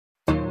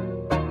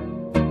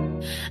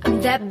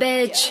I'm that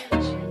bitch,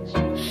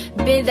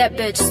 be that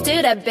bitch,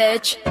 still that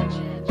bitch,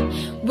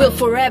 will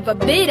forever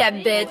be that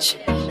bitch.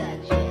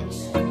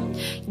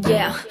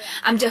 Yeah,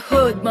 I'm the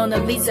hood Mona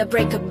Lisa,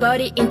 break a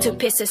body into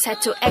pieces.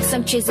 Had to X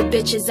some cheesy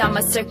bitches on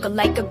my circle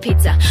like a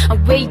pizza.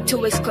 I'm way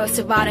too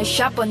exclusive, I don't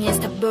shop on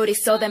Insta booty,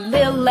 so them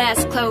little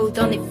ass clothes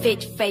only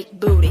fit fake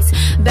booties.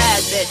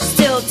 Bad bitch,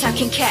 still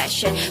talking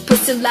cash and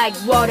pussy like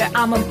water,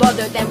 I'm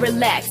unbothered and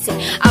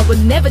relaxing. I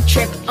would never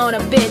trip on a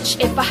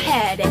bitch if I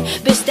had it.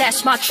 Bitch,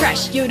 that's my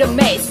trash, you the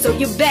maid, so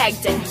you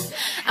bagged it.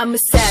 I'm a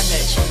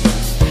savage,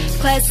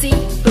 classy,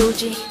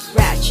 bougie,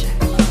 ratchet,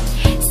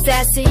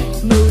 sassy,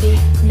 moody,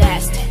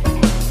 nasty,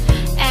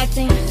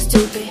 acting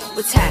stupid.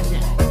 What's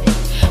happening?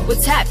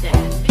 What's happening?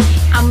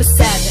 I'm a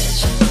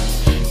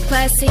savage,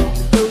 classy,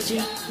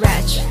 bougie,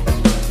 ratchet,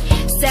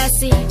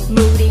 sassy,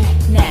 moody,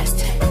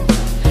 nasty,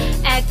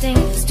 acting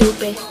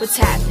stupid. What's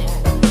happening?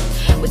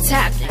 What's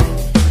happening?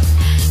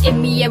 In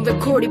me and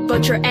recorded,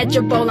 but you're at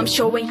your bowl, I'm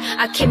showing.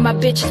 I keep my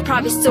bitches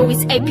private, so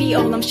it's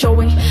APO, I'm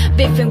showing.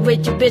 Beefing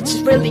with you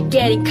bitches really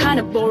getting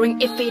kinda boring.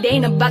 If it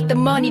ain't about the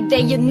money,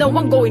 then you know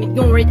I'm going to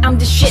ignore it. I'm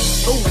the shit,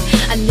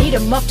 ooh, I need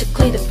a mop to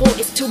clean the floor,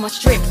 it's too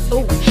much drip,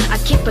 ooh. I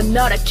keep a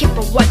nut, I keep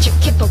a watch, I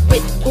keep a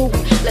whip, ooh.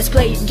 Let's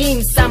play a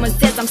game, Simon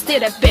says I'm still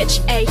that bitch,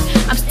 ayy.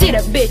 I'm still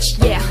that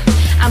bitch, yeah.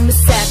 I'm a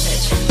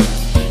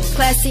savage,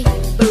 classy,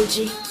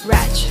 bougie,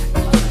 ratchet,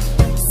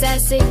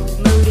 sassy,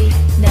 moody,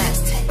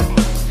 nasty,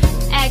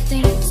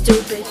 acting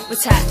stupid.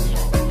 What's happening?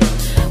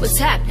 What's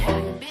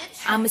happening?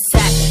 I'm a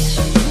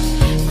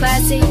savage,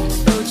 classy,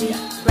 bougie,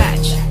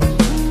 ratchet,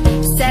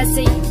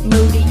 sassy,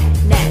 moody,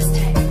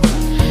 nasty,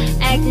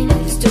 acting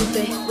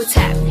stupid. What's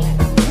happening?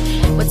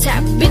 What's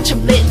happening? Bitch,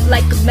 I'm lit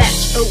like a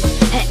match,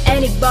 oh. And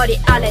anybody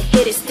I let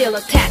hit is still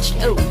attached,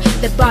 oh.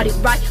 The body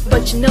right,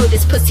 but you know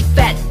this pussy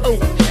fat, oh.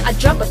 I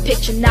drop a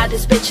picture, now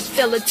this bitch is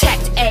feel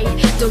attacked,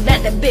 ayy. Don't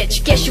let that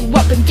bitch get you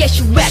up and get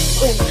you whacked,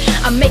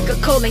 oh. I make a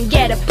call and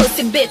get a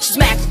pussy bitch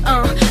smacked,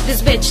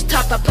 This bitch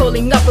top, I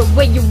pulling up and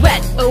where you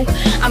at, oh.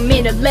 I'm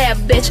in a lab,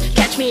 bitch,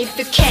 catch me if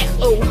you can,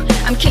 oh.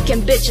 I'm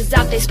kicking bitches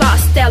out they spot,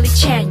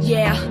 Stallion,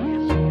 yeah.